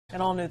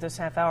And all new this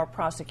half hour,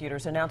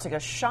 prosecutors announcing a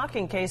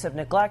shocking case of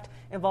neglect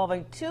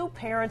involving two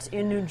parents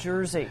in New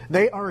Jersey.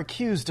 They are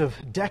accused of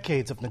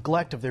decades of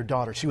neglect of their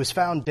daughter. She was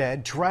found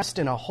dead, dressed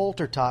in a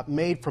halter top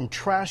made from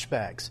trash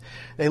bags.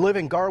 They live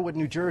in Garwood,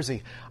 New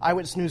Jersey.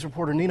 Eyewitness News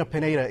reporter Nina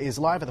Pineda is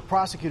live at the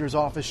prosecutor's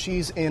office.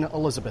 She's in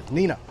Elizabeth.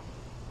 Nina.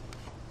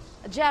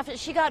 Jeff,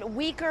 she got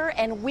weaker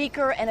and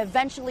weaker, and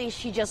eventually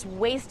she just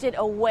wasted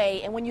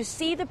away. And when you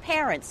see the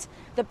parents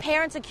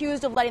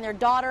accused of letting their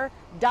daughter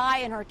die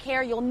in her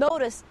care, you'll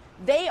notice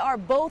they are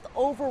both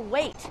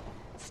overweight.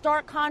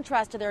 Stark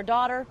contrast to their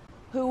daughter,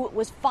 who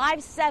was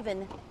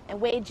 5'7"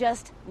 and weighed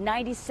just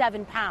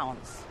 97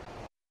 pounds.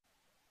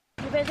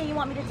 Is there anything you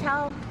want me to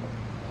tell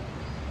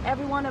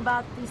everyone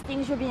about these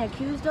things you're being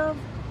accused of?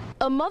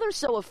 A mother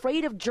so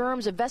afraid of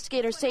germs,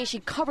 investigators say she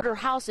covered her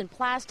house in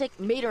plastic,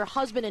 made her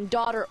husband and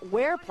daughter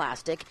wear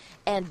plastic,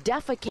 and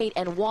defecate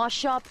and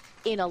wash up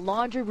in a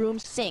laundry room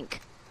sink.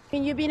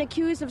 And you're being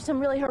accused of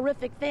some really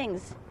horrific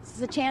things. This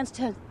is a chance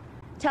to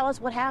tell us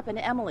what happened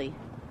to Emily.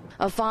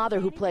 A father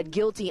who pled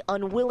guilty,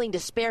 unwilling to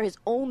spare his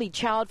only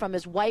child from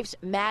his wife's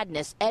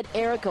madness, Ed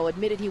Errico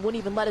admitted he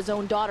wouldn't even let his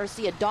own daughter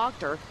see a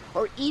doctor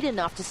or eat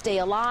enough to stay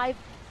alive,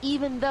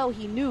 even though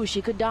he knew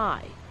she could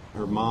die.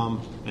 Her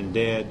mom and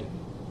dad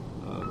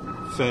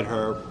fed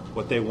her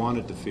what they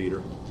wanted to feed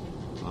her.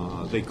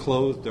 They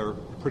clothed her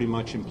pretty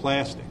much in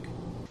plastic.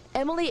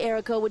 Emily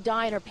Errico would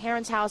die in her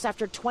parents' house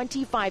after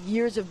 25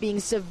 years of being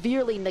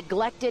severely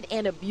neglected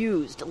and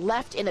abused,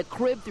 left in a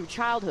crib through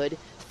childhood,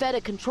 fed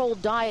a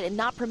controlled diet, and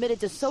not permitted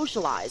to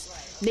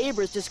socialize.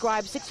 Neighbors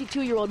describe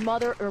 62-year-old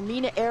mother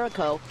Ermina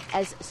Errico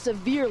as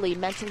severely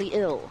mentally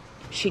ill.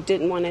 She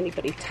didn't want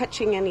anybody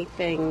touching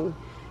anything.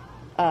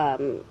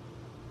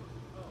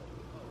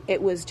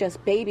 It was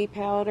just baby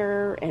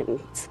powder, and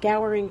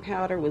scouring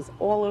powder was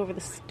all over the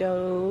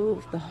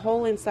stove, the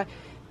whole inside.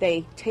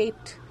 They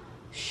taped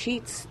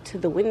sheets to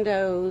the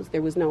windows.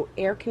 There was no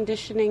air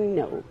conditioning,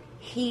 no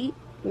heat,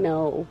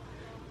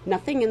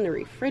 nothing in the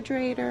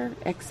refrigerator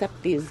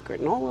except these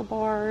granola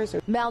bars.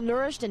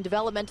 Malnourished and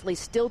developmentally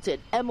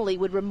stilted, Emily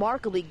would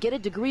remarkably get a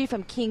degree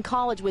from King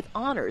College with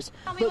honors,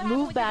 but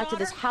moved back to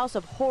this house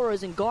of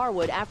horrors in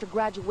Garwood after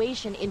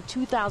graduation in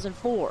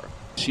 2004.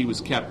 She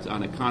was kept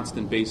on a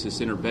constant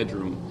basis in her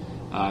bedroom,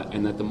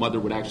 and that the mother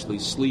would actually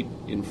sleep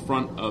in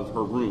front of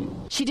her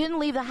room. She didn't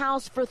leave the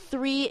house for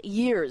 3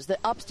 years. The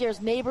upstairs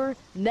neighbor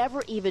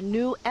never even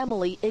knew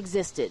Emily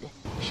existed.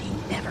 She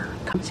never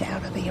comes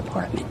out of the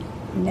apartment.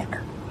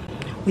 Never.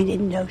 We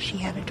didn't know she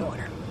had a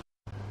daughter.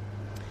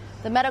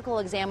 The medical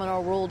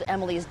examiner ruled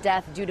Emily's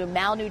death due to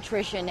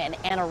malnutrition and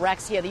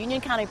anorexia. The Union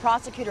County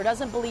prosecutor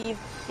doesn't believe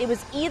it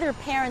was either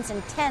parent's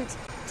intent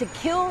to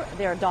kill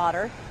their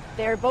daughter.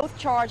 They're both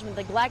charged with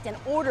neglect and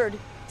ordered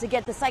to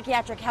get the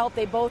psychiatric help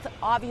they both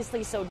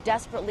obviously so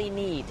desperately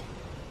need.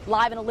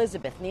 Live in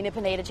Elizabeth, Nina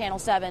Pineda, Channel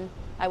 7,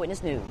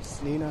 Eyewitness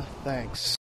News. Nina, thanks.